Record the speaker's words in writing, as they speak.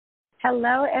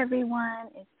Hello, everyone.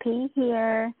 It's P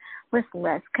here with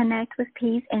Let's Connect with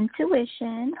P's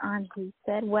Intuition on Who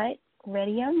Said What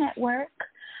Radio Network.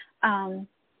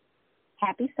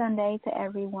 Happy Sunday to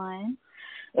everyone.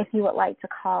 If you would like to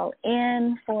call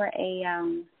in for a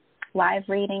live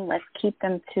reading, let's keep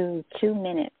them to 2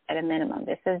 minutes at a minimum.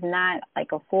 This is not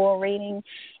like a full reading.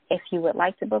 If you would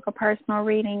like to book a personal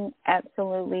reading,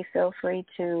 absolutely feel free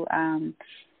to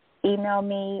email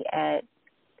me at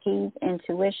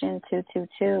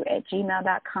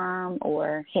psintuition222@gmail.com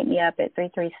or hit me up at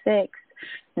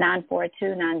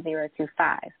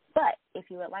 336-942-9025. But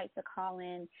if you would like to call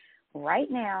in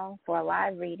right now for a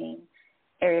live reading,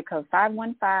 area code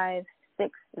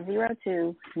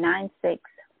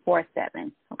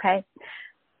 515-602-9647, okay?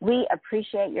 We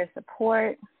appreciate your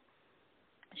support.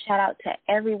 Shout out to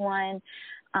everyone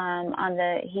on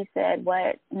the He Said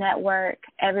What network.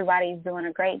 Everybody's doing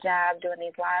a great job doing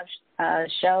these live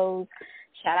shows.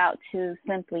 Shout out to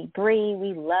Simply Bree.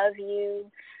 We love you.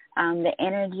 The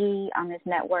energy on this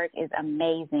network is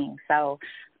amazing. So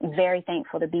very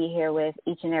thankful to be here with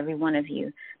each and every one of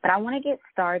you. But I want to get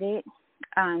started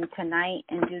tonight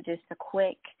and do just a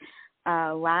quick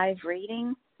live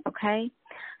reading, okay?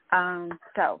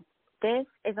 So this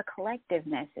is a collective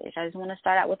message. I just want to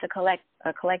start out with a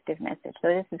collective message. So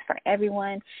this is for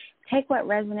everyone. Take what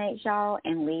resonates, y'all,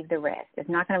 and leave the rest. It's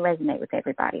not going to resonate with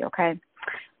everybody, okay?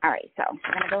 All right, so I'm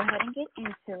going to go ahead and get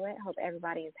into it. Hope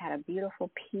everybody has had a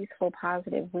beautiful, peaceful,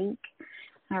 positive week.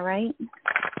 All right?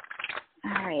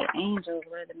 All right, angels,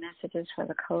 what are the messages for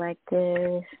the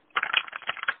collective?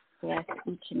 Yes,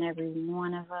 each and every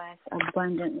one of us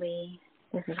abundantly.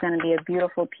 This is going to be a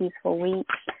beautiful, peaceful week.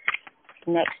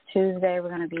 Next Tuesday,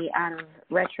 we're going to be out of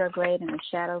retrograde in the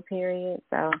shadow period,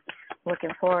 so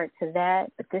looking forward to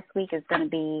that. But this week is going to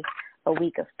be a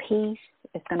week of peace.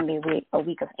 It's going to be a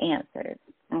week of answers,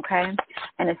 okay?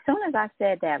 And as soon as I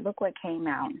said that, look what came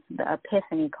out, the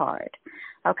Epiphany card,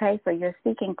 okay? So you're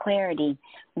seeking clarity.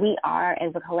 We are,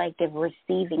 as a collective,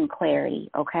 receiving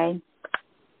clarity, okay?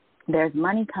 There's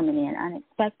money coming in,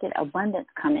 unexpected abundance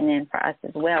coming in for us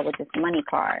as well with this money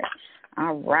card.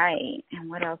 All right, and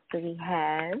what else do we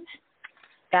have?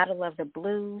 Battle of the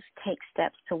Blues, take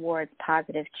steps towards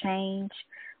positive change.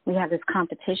 We have this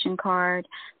competition card,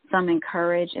 summon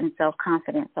courage and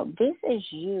self-confidence. So this is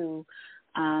you,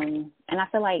 and I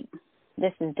feel like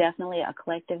this is definitely a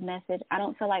collective message. I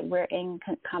don't feel like we're in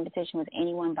competition with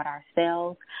anyone but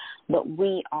ourselves, but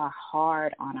we are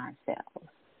hard on ourselves,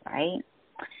 right?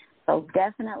 So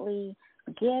definitely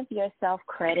give yourself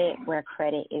credit where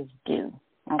credit is due.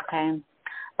 Okay.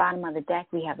 Bottom of the deck,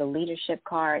 we have the leadership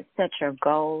card. Set your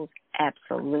goals.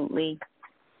 Absolutely.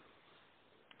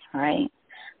 All right.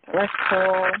 So let's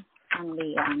pull some of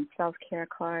the self-care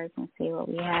cards and see what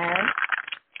we have.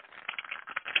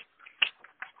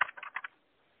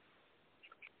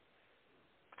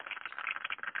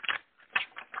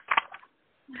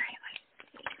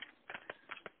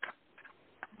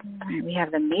 All right, we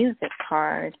have the music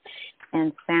card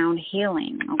and sound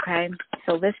healing, okay?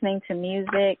 So listening to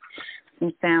music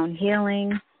and sound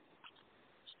healing.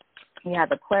 We have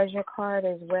the pleasure card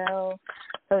as well.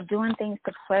 So doing things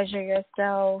to pleasure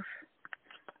yourself,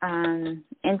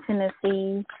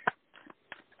 intimacy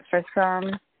for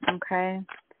some, okay?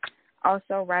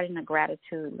 Also writing a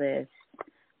gratitude list.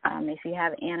 If you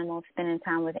have animals, spending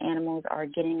time with animals or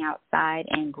getting outside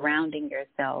and grounding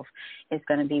yourself is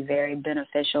going to be very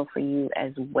beneficial for you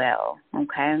as well,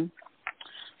 okay?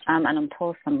 I'm going to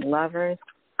pull some lovers,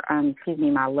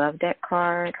 my love deck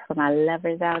card for my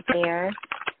lovers out there.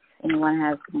 Anyone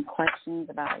has some questions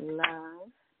about love?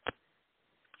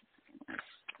 Let's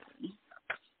see.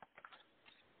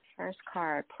 First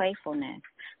card, playfulness.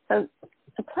 So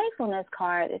the playfulness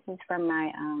card, this is from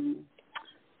my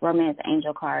romance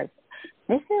angel cards.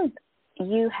 This is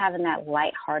you having that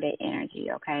lighthearted energy,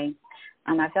 okay?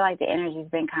 I feel like the energy's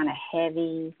been kind of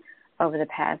heavy over the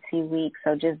past few weeks,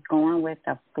 so just going with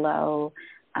the flow,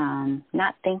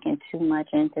 not thinking too much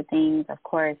into things. Of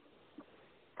course,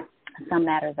 some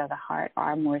matters of the heart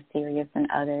are more serious than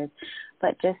others,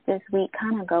 but just this week,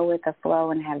 kind of go with the flow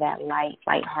and have that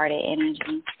lighthearted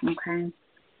energy, okay?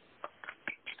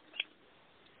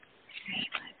 Let's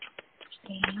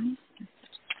see.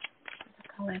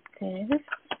 Collective.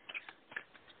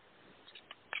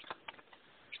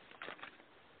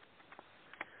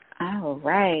 All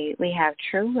right. We have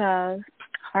true love,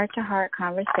 heart-to-heart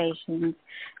conversations,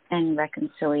 and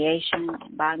reconciliation.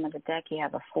 Bottom of the deck, you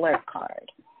have a flirt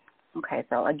card. Okay,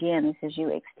 so again, this is you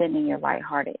extending your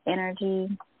lighthearted energy.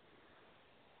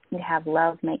 You have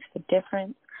love makes the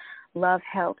difference. Love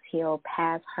helps heal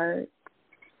past hurt.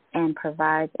 and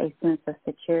provides a sense of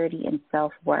security and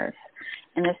self-worth.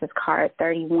 And this is card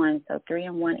 31. So 3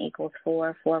 and 1 equals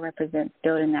 4. 4 represents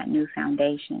building that new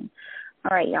foundation.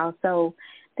 All right, y'all. So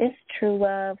this true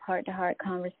love, heart-to-heart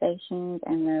conversations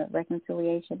and the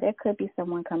reconciliation, there could be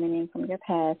someone coming in from your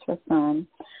past for some.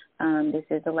 This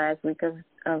is the last week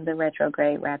of the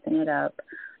retrograde, wrapping it up.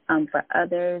 For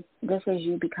others, this is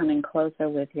you becoming closer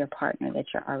with your partner that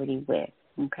you're already with,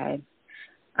 okay?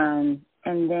 And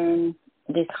then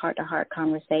this heart-to-heart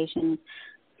conversation,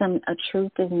 a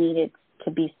truth is needed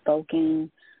to be spoken.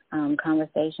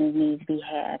 Conversations need to be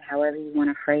had, however you want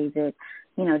to phrase it.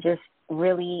 Just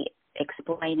really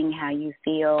explaining how you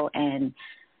feel and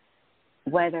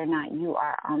whether or not you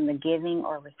are on the giving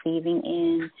or receiving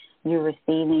end, you're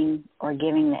receiving or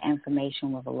giving the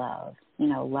information with love.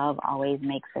 Love always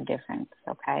makes a difference,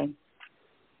 okay?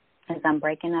 As I'm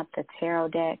breaking up the tarot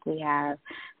deck, we have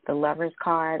the Lover's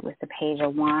card with the Page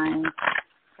of Wands.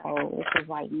 So this is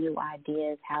like new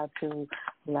ideas, how to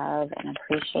love and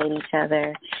appreciate each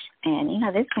other. And,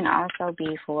 this can also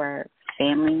be for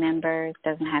family members.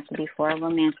 Doesn't have to be for a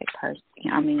romantic person.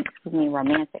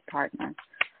 Romantic partner.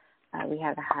 We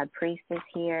have the High Priestess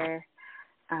here.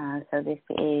 So this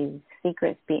is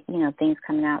secrets, things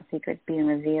coming out, secrets being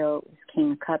revealed. This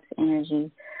King of Cups energy.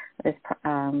 This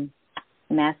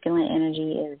masculine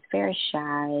energy is very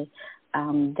shy.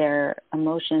 Their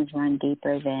emotions run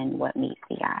deeper than what meets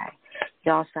the eye.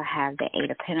 You also have the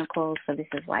Eight of Pentacles. So this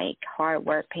is like hard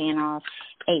work paying off.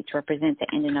 8 represents the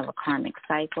ending of a karmic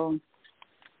cycle.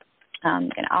 You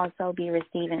can also be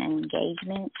receiving an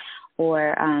engagement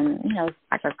or,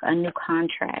 like a new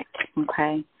contract,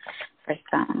 okay, for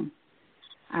some.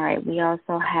 All right, we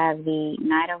also have the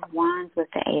Knight of Wands with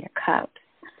the Eight of Cups.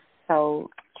 So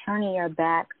turning your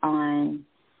back on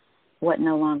what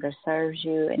no longer serves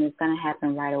you, and it's going to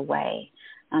happen right away.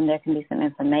 There can be some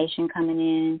information coming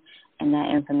in, and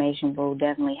that information will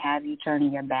definitely have you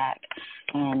turning your back,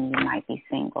 and you might be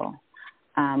single.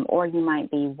 Or you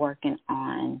might be working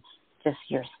on just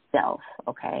yourself,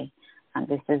 okay?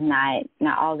 This does not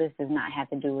all this does not have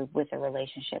to do with a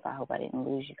relationship. I hope I didn't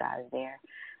lose you guys there.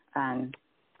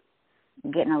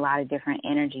 Getting a lot of different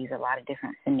energies, a lot of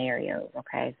different scenarios,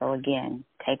 okay? So, again,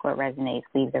 take what resonates,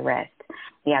 leave the rest.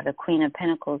 We have the Queen of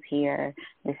Pentacles here.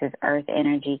 This is Earth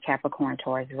energy, Capricorn,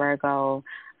 Taurus, Virgo.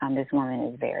 This woman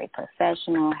is very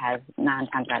professional, has 9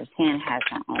 times out of 10, has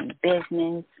her own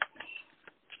business.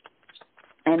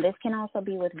 And this can also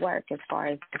be with work as far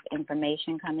as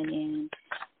information coming in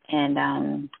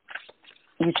and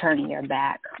you turning your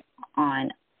back on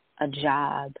a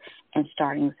job and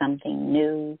starting something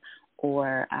new,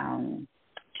 or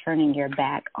turning your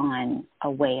back on a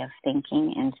way of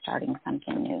thinking and starting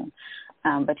something new.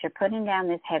 But you're putting down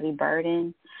this heavy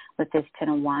burden with this Ten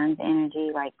of Wands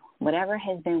energy, like whatever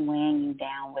has been weighing you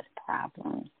down with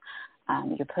problems.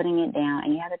 You're putting it down,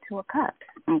 and you have the Two of Cups,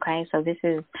 okay? So this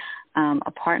is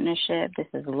a partnership. This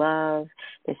is love.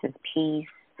 This is peace.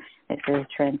 This is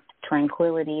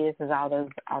tranquility. This is all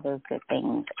those good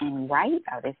things. And right?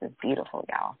 Oh, this is beautiful,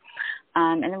 y'all.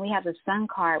 And then we have the Sun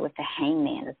card with the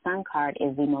Hangman. The Sun card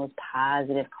is the most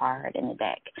positive card in the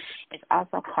deck. It's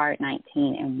also card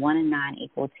 19, and 1 and 9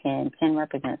 equal 10. 10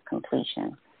 represents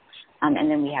completion. And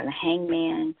then we have the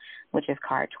Hangman, which is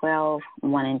card 12.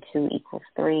 1 and 2 equals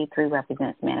 3. 3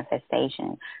 represents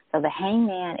manifestation. So the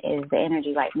Hangman is the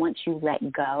energy, like once you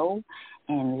let go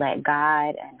and let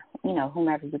God and,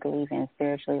 whomever you believe in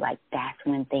spiritually, like that's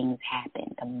when things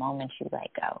happen, the moment you let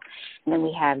go. And then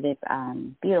we have this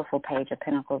beautiful Page of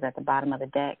Pentacles at the bottom of the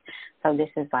deck. So this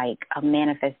is like a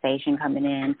manifestation coming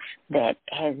in that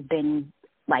has been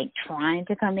like trying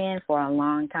to come in for a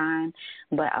long time,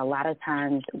 but a lot of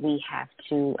times we have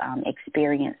to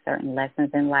experience certain lessons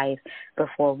in life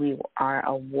before we are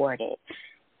awarded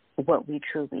what we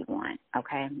truly want,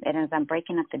 okay? And as I'm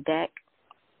breaking up the deck,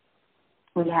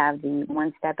 we have the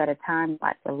one step at a time,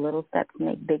 lots of little steps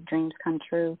make big dreams come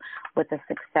true with the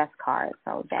Success card.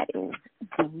 So that is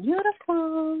beautiful.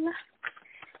 All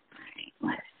right,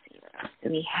 let's see what else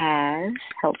do we have.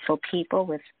 Helpful people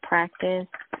with practice.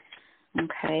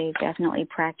 Okay, definitely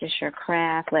practice your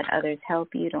craft. Let others help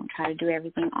you. Don't try to do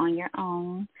everything on your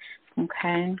own.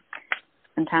 Okay.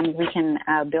 Sometimes we can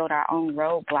build our own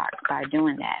roadblocks by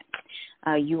doing that.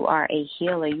 You are a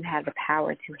healer. You have the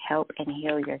power to help and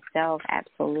heal yourself,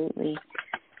 absolutely,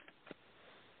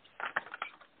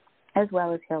 as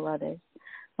well as heal others.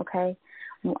 Okay.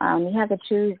 You have to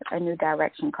choose a new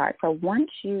direction card. So once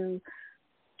you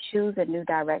choose a new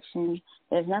direction,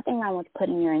 there's nothing wrong with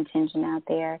putting your intention out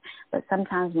there, but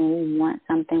sometimes when we want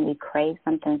something, we crave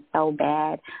something so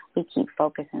bad, we keep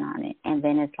focusing on it, and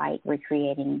then it's like we're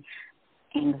creating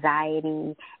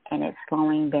anxiety, and it's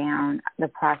slowing down the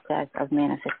process of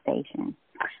manifestation.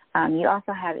 You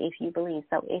also have if you believe.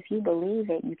 So if you believe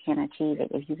it, you can achieve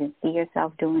it. If you can see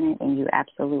yourself doing it, then you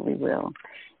absolutely will.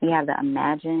 You have the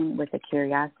imagine with the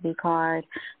curiosity card.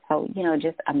 So,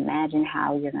 just imagine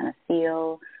how you're going to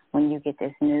feel when you get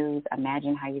this news.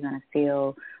 Imagine how you're going to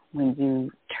feel when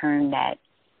you turn that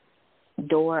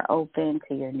door open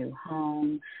to your new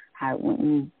home, how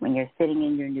when you're sitting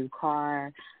in your new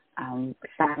car,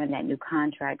 signing that new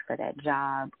contract for that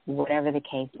job, whatever the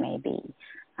case may be.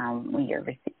 When you're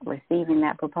receiving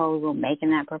that proposal,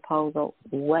 making that proposal,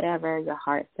 whatever your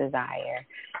heart's desire,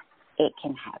 it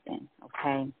can happen,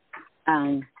 okay?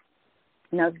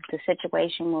 The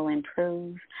situation will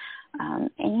improve.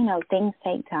 And, things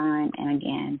take time. And,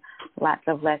 again, lots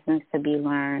of lessons to be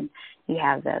learned. You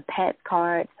have the pet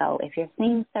card. So if you're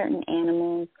seeing certain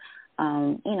animals,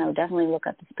 definitely look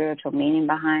up the spiritual meaning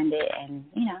behind it. And,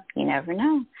 you never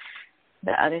know.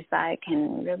 The other side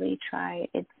can really try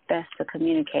its best to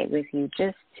communicate with you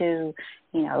just to,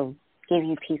 give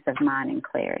you peace of mind and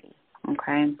clarity,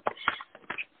 okay?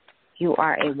 You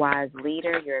are a wise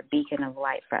leader. You're a beacon of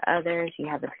light for others. You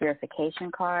have the purification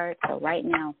card. So right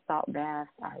now, salt baths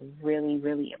are really,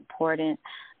 really important.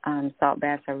 Salt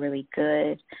baths are really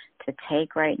good to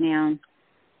take right now,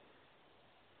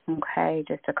 okay,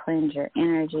 just to cleanse your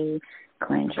energy,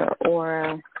 cleanse your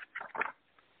aura.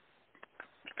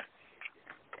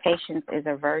 Patience is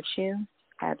a virtue,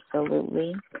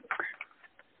 absolutely.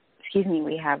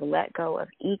 We have let go of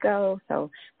ego.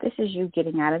 So this is you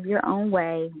getting out of your own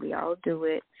way. We all do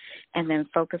it. And then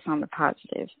focus on the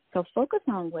positive. So focus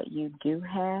on what you do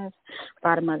have.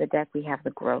 Bottom of the deck, we have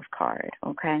the growth card,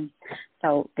 okay?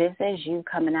 So this is you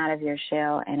coming out of your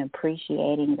shell and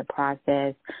appreciating the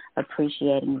process,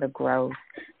 appreciating the growth,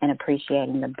 and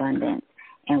appreciating the abundance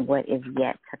and what is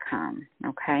yet to come,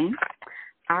 okay?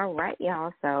 All right,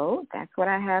 y'all. So that's what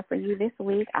I have for you this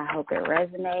week. I hope it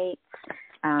resonates.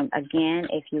 Again,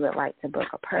 if you would like to book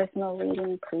a personal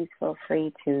reading, please feel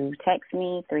free to text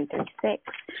me,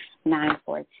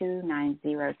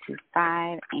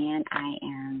 336-942-9025, and I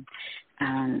am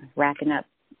wrapping up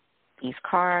these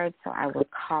cards, so I will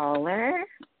call her.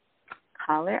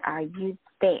 Caller, are you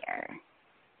there?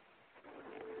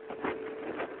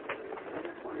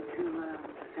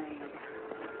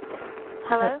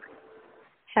 Hello?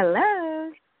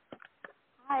 Hello.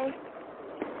 Hi.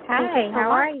 Hi, how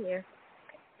are you?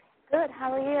 Good,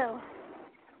 how are you?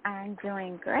 I'm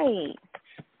doing great.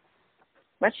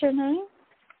 What's your name?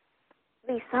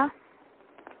 Lisa.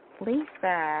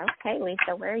 Lisa. Okay,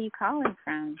 Lisa, where are you calling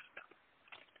from?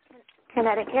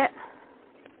 Connecticut.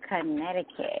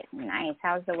 Connecticut. Nice.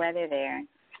 How's the weather there?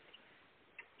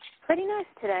 Pretty nice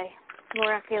today,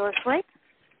 miraculously.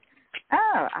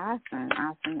 Oh, awesome.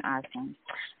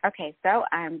 Okay, so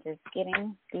I'm just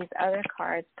getting these other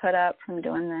cards put up from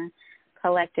doing the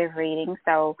collective reading.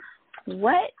 So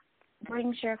what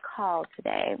brings your call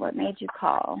today? What made you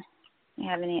call? You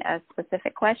have a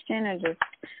specific question or just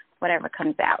whatever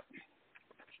comes out?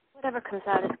 Whatever comes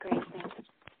out is great, thank you.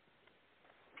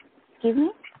 Excuse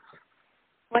me?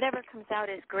 Whatever comes out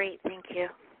is great, thank you.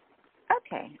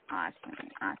 Okay, awesome.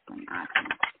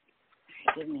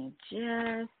 Give me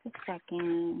just a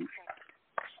second.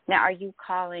 Now, are you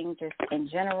calling just in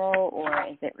general or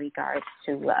is it regards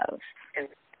to love?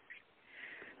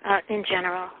 In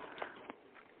general.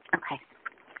 Okay.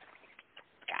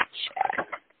 Gotcha.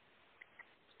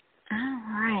 All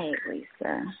right,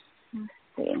 Lisa. Let's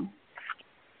see.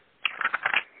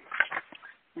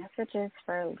 Messages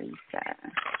for Lisa.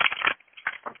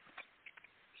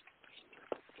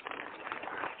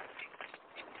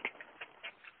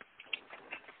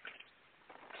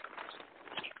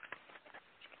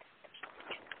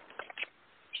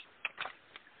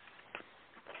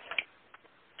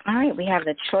 All right, we have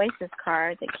the choices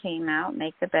card that came out,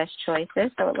 make the best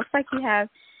choices. So it looks like you have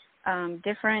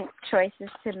different choices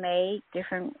to make,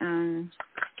 different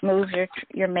moves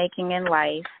you're making in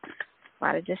life, a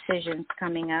lot of decisions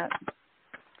coming up.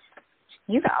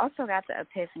 You also got the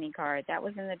Epiphany card. That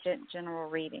was in the general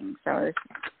reading, so it's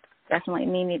definitely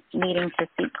needing to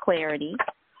seek clarity.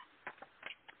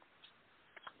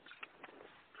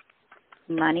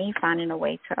 Money, finding a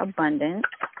way to abundance.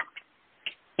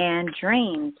 And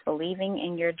dreams, believing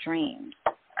in your dreams.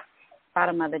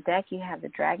 Bottom of the deck, you have the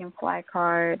Dragonfly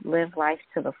card, live life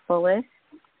to the fullest.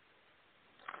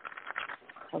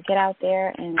 So get out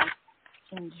there and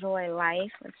enjoy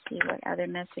life. Let's see what other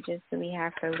messages do we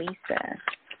have for Lisa.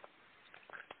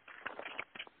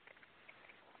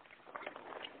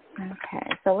 Okay,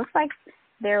 so it looks like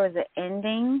there was an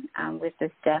ending with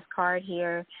this death card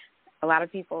here. a lot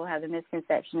of people have the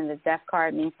misconception that the death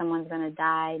card means someone's going to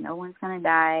die. No one's going to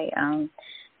die.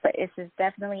 But this is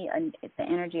definitely it's the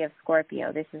energy of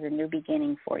Scorpio. This is a new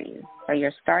beginning for you. So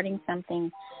you're starting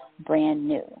something brand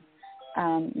new.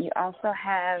 You also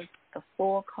have the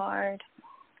Fool card,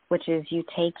 which is you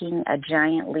taking a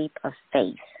giant leap of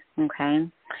faith, okay?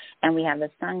 And we have the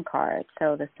Sun card.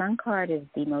 So the Sun card is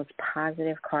the most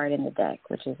positive card in the deck,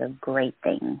 which is a great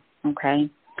thing, okay?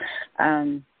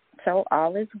 So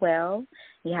all is well.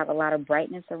 You have a lot of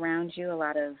brightness around you, a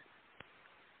lot of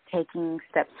taking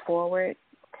steps forward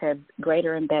to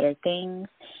greater and better things.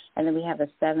 And then we have a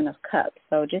Seven of Cups.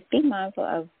 So just be mindful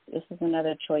of, this is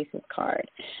another choices card.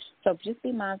 So just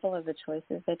be mindful of the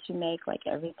choices that you make. Like,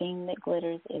 everything that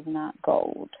glitters is not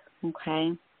gold,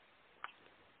 okay?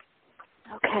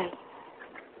 Okay.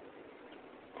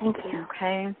 Thank you.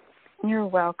 Okay. You're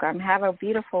welcome. Have a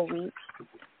beautiful week.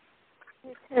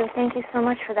 You too. Thank you so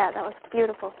much for that. That was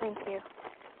beautiful. Thank you.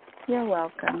 You're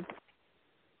welcome.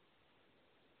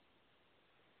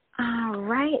 All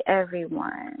right,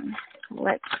 everyone.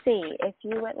 Let's see. If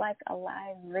you would like a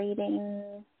live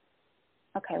reading.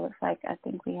 Okay, looks like I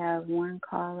think we have one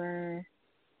caller.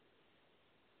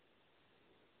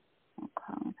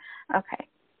 Okay.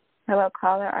 Hello,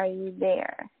 caller. Are you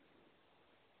there?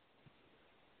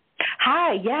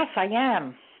 Hi. Yes, I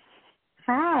am.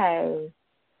 Hi.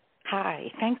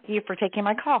 Hi. Thank you for taking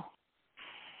my call.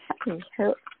 Who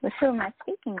am I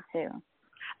speaking to?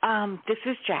 This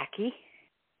is Jackie.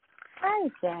 Hi,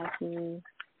 Jackie.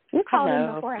 You called Hello.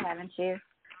 in before, haven't you?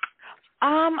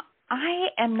 I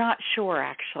am not sure,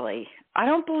 actually. I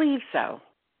don't believe so.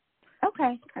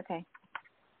 Okay.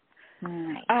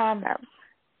 Nice.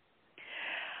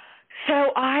 So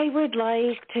I would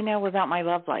like to know about my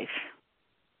love life.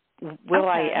 Will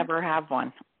I ever have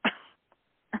one?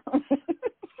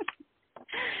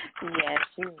 Yes,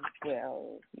 you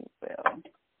will. You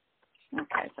will.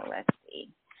 Okay, so let's see.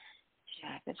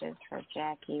 Messages for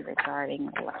Jackie regarding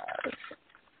love.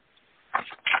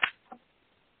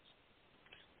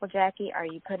 Well, Jackie, are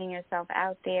you putting yourself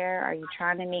out there? Are you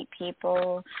trying to meet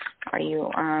people? Are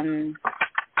you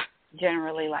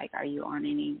generally, like, are you on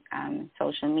any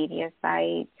social media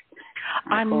sites?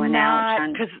 I'm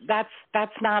not, because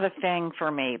that's not a thing for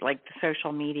me, like the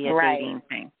social media dating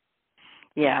thing.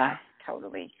 Yeah.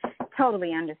 Totally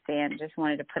understand. Just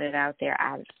wanted to put it out there.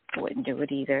 I wouldn't do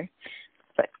it either.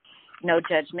 But no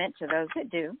judgment to those that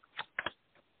do.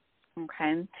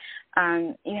 Okay.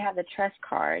 You have the trust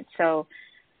card. So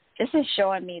this is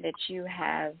showing me that you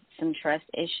have some trust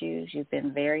issues. You've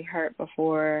been very hurt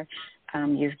before.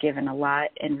 You've given a lot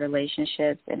in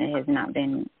relationships, and it has not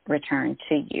been returned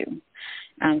to you.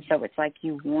 So it's like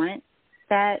you want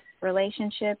that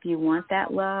relationship, you want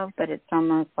that love, but it's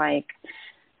almost like,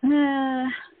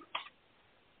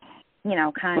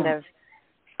 kind of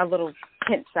a little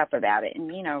tense up about it,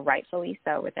 and, rightfully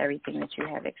so with everything that you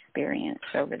have experienced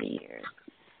over the years.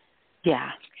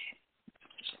 Yeah.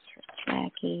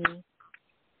 Jackie.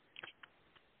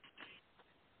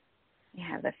 You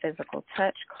have the physical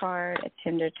touch card. A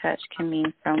tender touch can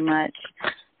mean so much.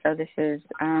 So this is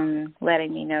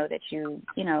letting me know that you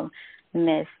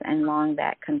miss and long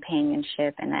that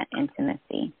companionship and that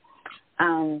intimacy.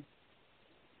 I'm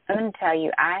going to tell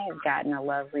you, I have gotten a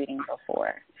love reading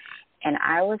before, and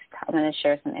I'm going to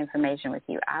share some information with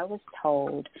you. I was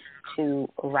told to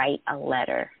write a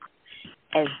letter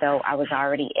as though I was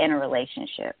already in a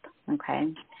relationship,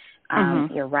 okay?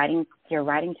 You're writing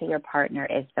to your partner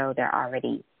as though they're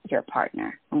already your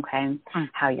partner, okay?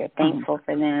 How you're thankful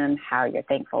for them, how you're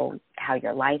thankful, how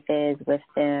your life is with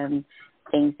them,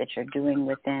 things that you're doing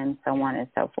with them, so on and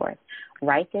so forth.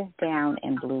 Write this down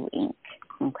in blue ink,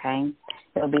 okay?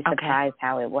 You'll be surprised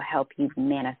how it will help you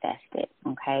manifest it,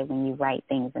 okay? When you write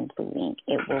things in blue ink,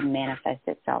 it will manifest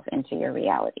itself into your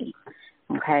reality,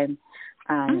 okay?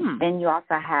 Then you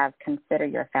also have consider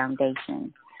your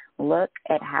foundation. Look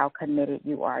at how committed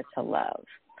you are to love,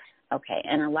 okay?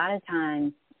 And a lot of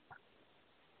times,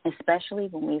 especially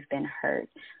when we've been hurt,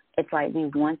 it's like we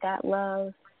want that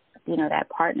love, that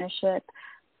partnership,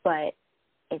 but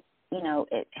it's,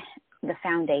 the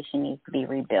foundation needs to be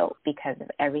rebuilt because of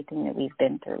everything that we've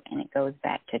been through. And it goes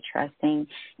back to trusting.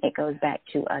 It goes back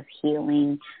to us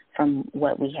healing from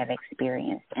what we have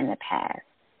experienced in the past.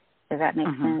 Does that make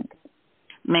sense?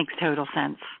 Makes total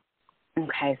sense.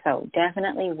 Okay, so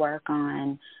definitely work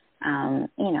on,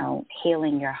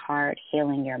 healing your heart,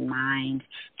 healing your mind,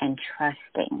 and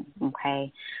trusting,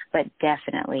 okay? But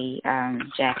definitely,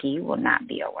 Jackie, you will not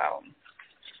be alone.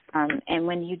 And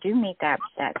when you do meet that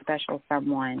special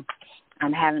someone,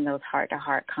 having those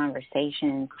heart-to-heart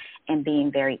conversations and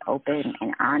being very open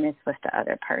and honest with the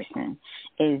other person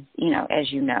is,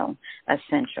 as you know,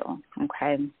 essential,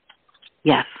 okay?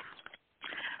 Yes.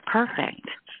 Perfect.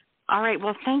 All right.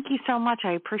 Well, thank you so much.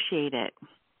 I appreciate it.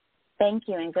 Thank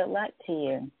you, and good luck to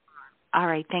you. All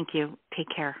right. Thank you. Take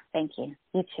care. Thank you.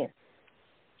 You too.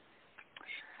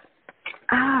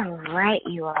 All right,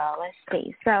 you all. Let's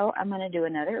see. So I'm going to do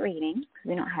another reading because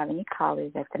we don't have any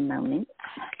callers at the moment.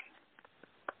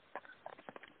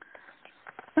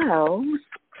 So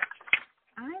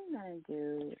I'm going to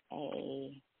do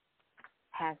a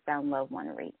pass down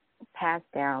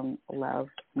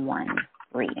loved one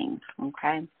reading,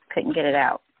 okay? Couldn't get it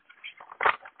out.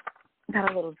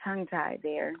 Got a little tongue-tied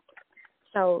there.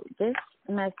 So this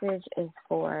message is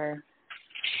for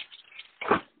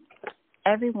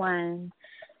everyone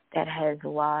that has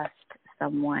lost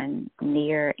someone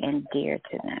near and dear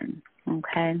to them,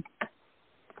 okay?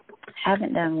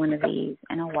 Haven't done one of these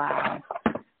in a while,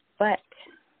 but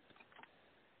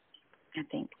I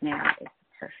think now is the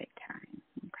perfect time,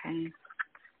 okay?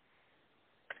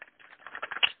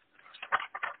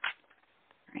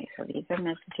 All right, so these are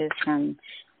messages from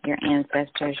your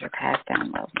ancestors, your passed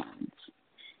down loved ones.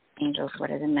 Angels, what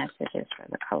are the messages for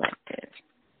the collective?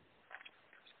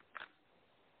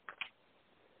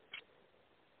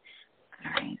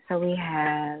 All right, so we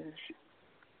have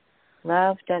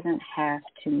love doesn't have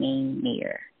to mean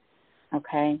near,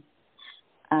 okay?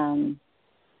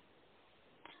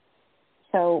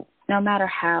 So no matter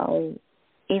how,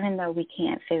 even though we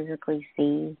can't physically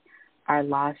see our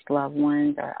lost loved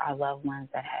ones or our loved ones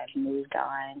that have moved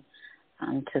on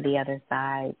to the other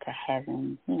side, to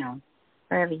heaven,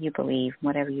 wherever you believe,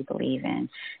 whatever you believe in,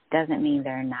 doesn't mean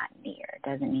they're not near.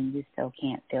 Doesn't mean you still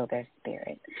can't feel their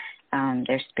spirit.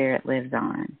 Their spirit lives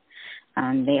on.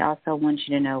 They also want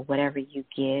you to know whatever you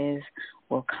give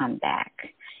will come back.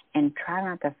 And try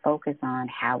not to focus on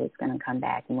how it's going to come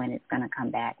back, when it's going to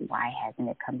come back, why hasn't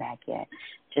it come back yet.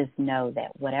 Just know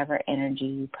that whatever energy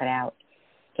you put out,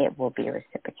 it will be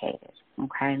reciprocated,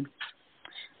 okay?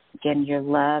 Again, your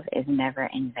love is never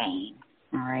in vain,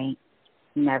 all right?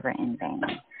 Never in vain.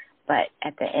 But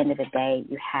at the end of the day,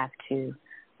 you have to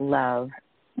love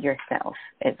yourself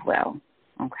as well,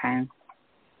 okay?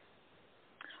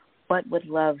 What would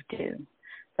love do?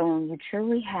 So when you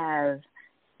truly have,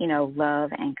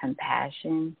 love and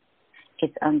compassion,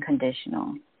 it's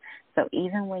unconditional. So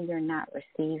even when you're not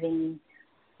receiving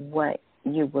what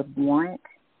you would want,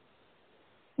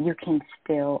 you can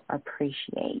still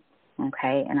appreciate,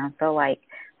 okay? And I feel like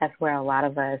that's where a lot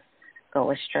of us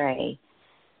go astray.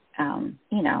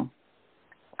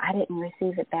 I didn't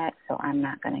receive it back, so I'm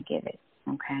not going to give it,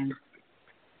 okay?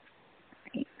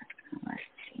 Right. Let's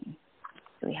see.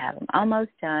 We have them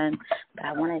almost done, but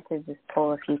I wanted to just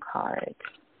pull a few cards.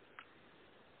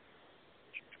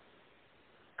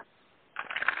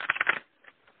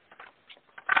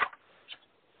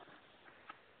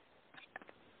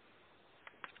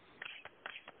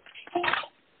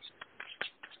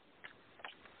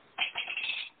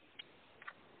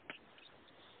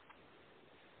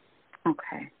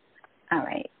 Okay. All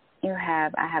right.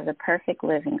 I have the perfect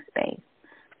living space.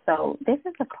 So this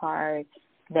is a card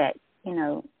that,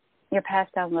 your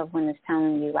passed down loved one is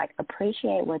telling you, like,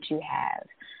 appreciate what you have.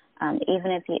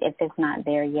 Even if it's not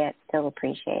there yet, still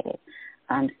appreciate it.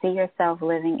 See yourself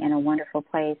living in a wonderful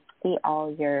place. See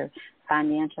all your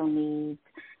financial needs,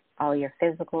 all your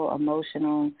physical,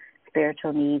 emotional,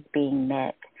 spiritual needs being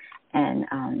met.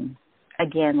 And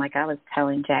again, like I was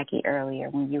telling Jackie earlier,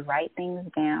 when you write things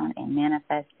down and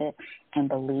manifest it and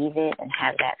believe it and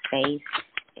have that faith,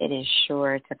 it is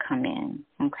sure to come in,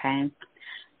 okay?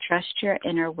 Trust your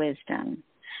inner wisdom.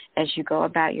 As you go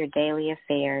about your daily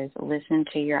affairs, listen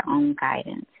to your own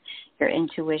guidance. Your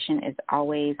intuition is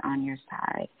always on your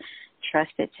side.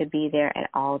 Trust it to be there at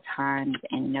all times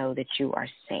and know that you are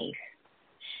safe.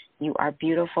 You are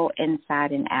beautiful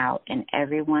inside and out, and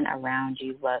everyone around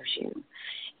you loves you.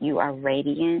 You are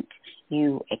radiant.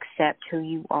 You accept who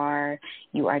you are.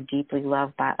 You are deeply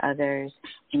loved by others,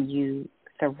 and you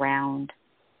surround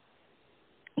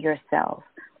yourself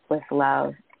with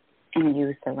love, and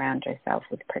you surround yourself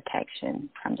with protection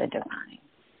from the divine.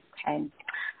 Okay?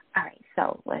 All right,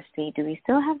 so let's see. Do we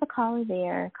still have a caller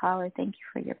there? Caller, thank you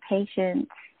for your patience.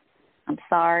 I'm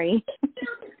sorry.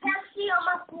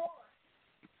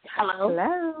 Hello.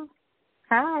 Hello.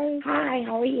 Hi. Hi,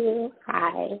 how are you?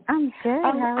 Hi. I'm good.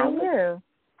 How are you?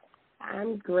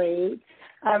 I'm great.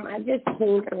 I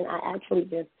actually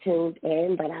just tuned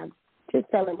in, but I'm just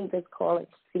telling me this call and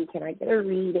see, can I get a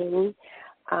reading?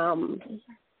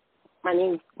 My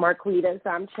name is Marquita, so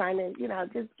I'm trying to,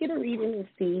 just get a reading and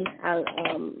see how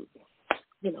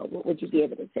what would you be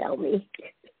able to tell me?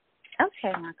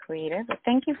 Okay, Marquita. Well,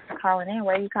 thank you for calling in.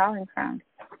 Where are you calling from?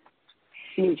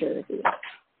 New Jersey.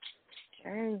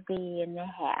 Jersey in the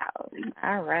house.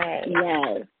 All right.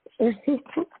 Yes.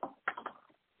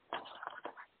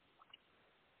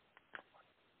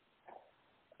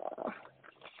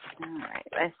 All right,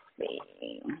 let's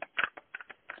see.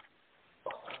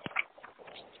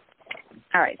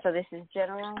 All right, so this is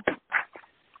general?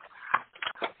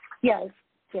 Yes,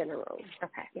 general.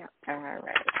 Okay. Yeah. All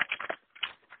right.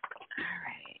 All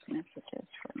right. Messages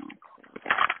for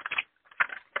Marquita.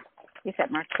 You said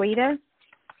Marquita?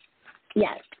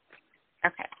 Yes.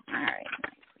 Okay. All right.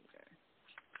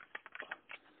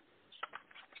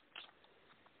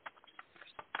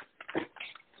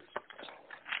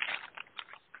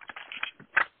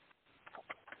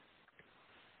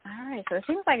 All right. So it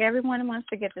seems like everyone wants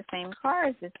to get the same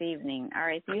cards this evening. All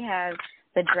right. So you have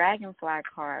the Dragonfly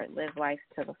card, Live Life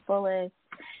to the Fullest.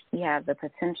 You have the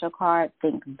Potential card,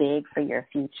 Think Big for Your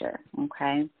Future.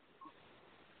 Okay.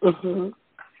 Mhm.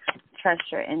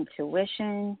 Trust Your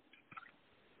Intuition.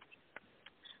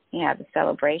 You have the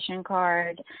Celebration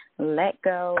card, Let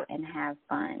Go and Have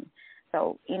Fun.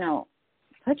 So,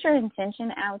 put your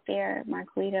intention out there,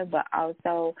 Marquita, but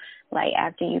also,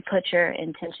 after you put your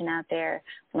intention out there,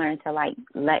 learn to,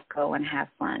 let go and have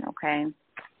fun, okay?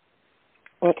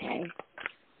 Okay.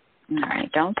 All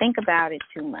right. Don't think about it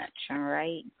too much, all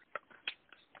right?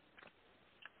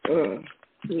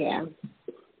 Yeah.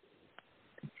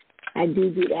 I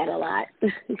do that a lot.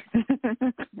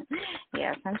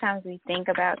 Yeah, sometimes we think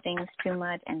about things too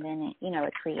much, and then,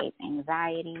 it creates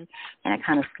anxiety, and it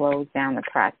kind of slows down the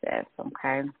process,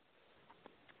 okay?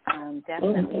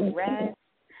 Definitely rest.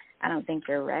 I don't think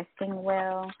you're resting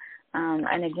well.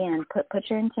 And, again, put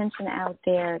your intention out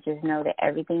there. Just know that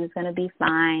everything's going to be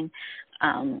fine.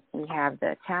 We have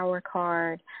the Tower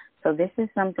card. So this is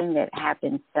something that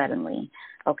happens suddenly,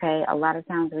 okay? A lot of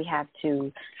times we have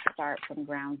to start from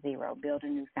ground zero, build a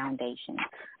new foundation.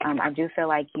 I do feel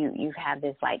like you have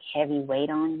this, heavy weight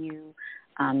on you.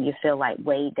 You feel,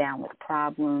 weighed down with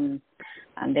problems.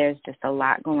 There's just a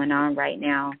lot going on right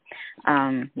now.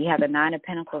 You have the Nine of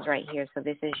Pentacles right here, so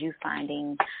this is you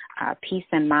finding peace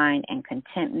of mind and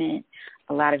contentment,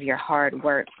 a lot of your hard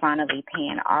work finally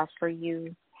paying off for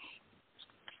you.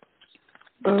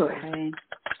 Okay.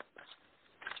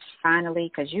 Finally,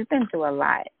 because you've been through a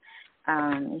lot.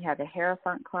 You have the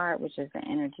Hierophant card, which is the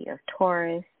energy of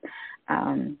Taurus.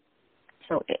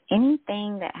 So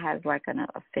anything that has an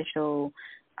official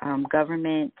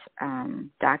government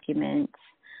documents,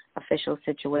 official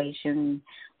situation,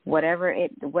 whatever is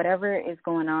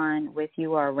going on with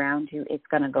you or around you, it's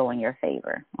going to go in your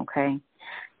favor, okay?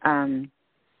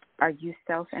 Are you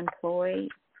self-employed?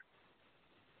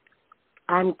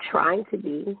 I'm trying to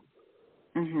be.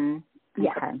 Mhm.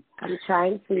 Yeah, okay. I'm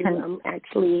trying to. I'm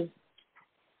actually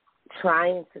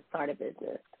trying to start a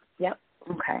business. Yep.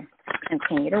 Okay.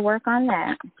 Continue to work on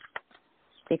that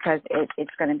because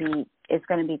it's going to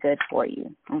be good for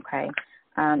you. Okay.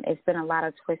 It's been a lot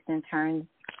of twists and turns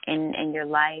in your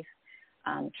life.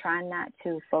 Try not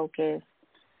to focus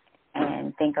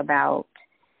and think about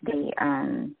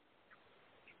the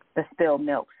spilled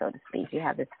milk, so to speak. You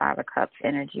have this Five of Cups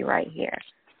energy right here.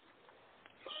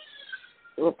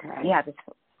 Okay. You have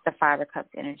the Five of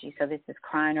Cups energy, so this is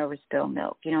crying over spilled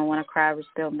milk. You don't want to cry over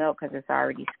spilled milk because it's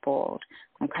already spoiled.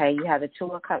 Okay. You have the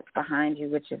Two of Cups behind you,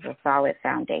 which is a solid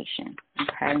foundation.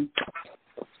 Okay.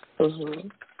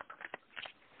 Mhm.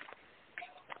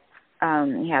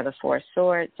 You have the Four of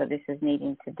Swords, so this is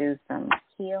needing to do some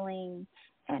healing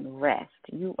and rest.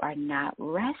 You are not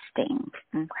resting,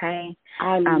 okay?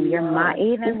 Your mind,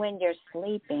 even when you're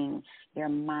sleeping, your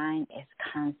mind is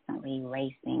constantly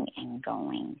racing and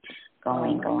going.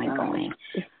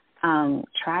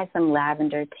 Try some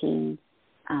lavender tea.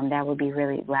 That would be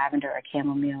really lavender or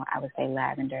chamomile. I would say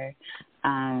lavender.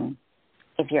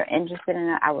 If you're interested in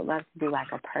it, I would love to do a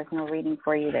personal reading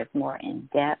for you that's more in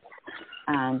depth.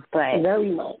 But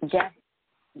very much.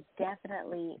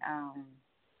 Definitely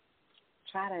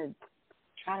try to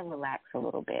relax a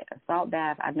little bit. A salt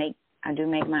bath, I do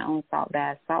make my own salt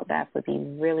bath. Salt bath would be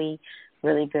really,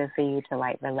 really good for you to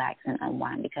relax and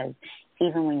unwind, because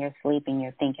even when you're sleeping,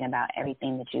 you're thinking about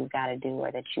everything that you've got to do or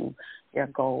that your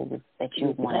goals that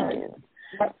you want to do.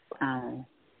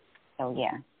 So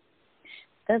yeah,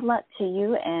 good luck to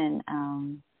you. And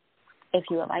if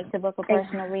you would like to book a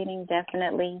personal reading,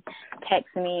 definitely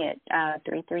text me at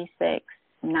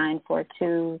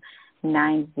 336-942-9025.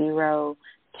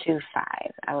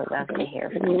 I would love to hear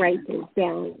from you. Write this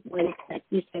down. One sec.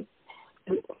 You said,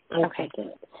 okay.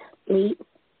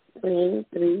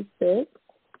 336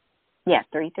 Yeah,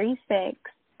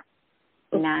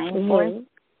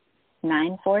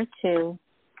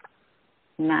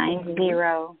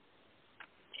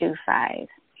 336-942-9025.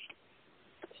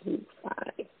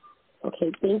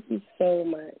 Okay, thank you so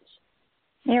much.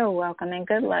 You're welcome, and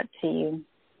good luck to you.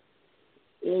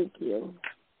 Thank you.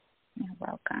 You're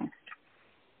welcome.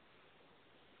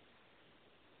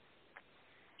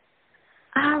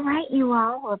 All right, you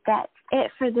all. Well, that's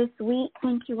it for this week.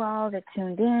 Thank you all that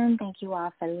tuned in. Thank you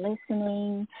all for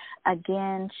listening.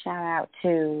 Again, shout out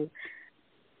to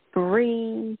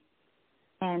Bree,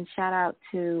 and shout out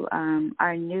to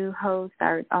our new host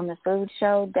on the food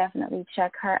show. Definitely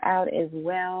check her out as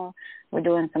well. We're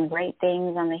doing some great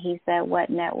things on the He Said What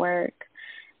Network.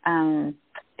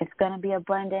 It's going to be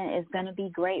abundant. It's going to be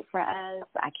great for us.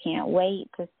 I can't wait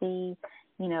to see,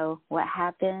 what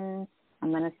happens. I'm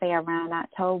going to say around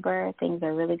October, things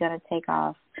are really going to take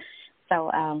off. So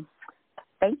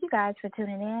thank you guys for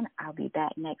tuning in. I'll be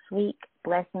back next week.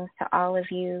 Blessings to all of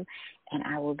you, and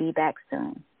I will be back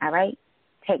soon. All right?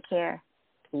 Take care.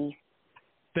 Peace.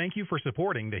 Thank you for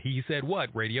supporting the He Said What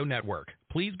Radio Network.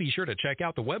 Please be sure to check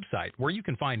out the website where you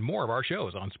can find more of our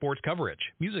shows on sports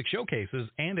coverage, music showcases,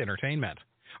 and entertainment.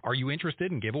 Are you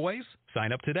interested in giveaways?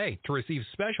 Sign up today to receive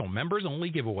special members-only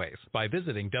giveaways by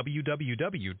visiting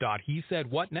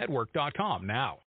www.hesaidwhatnetwork.com now.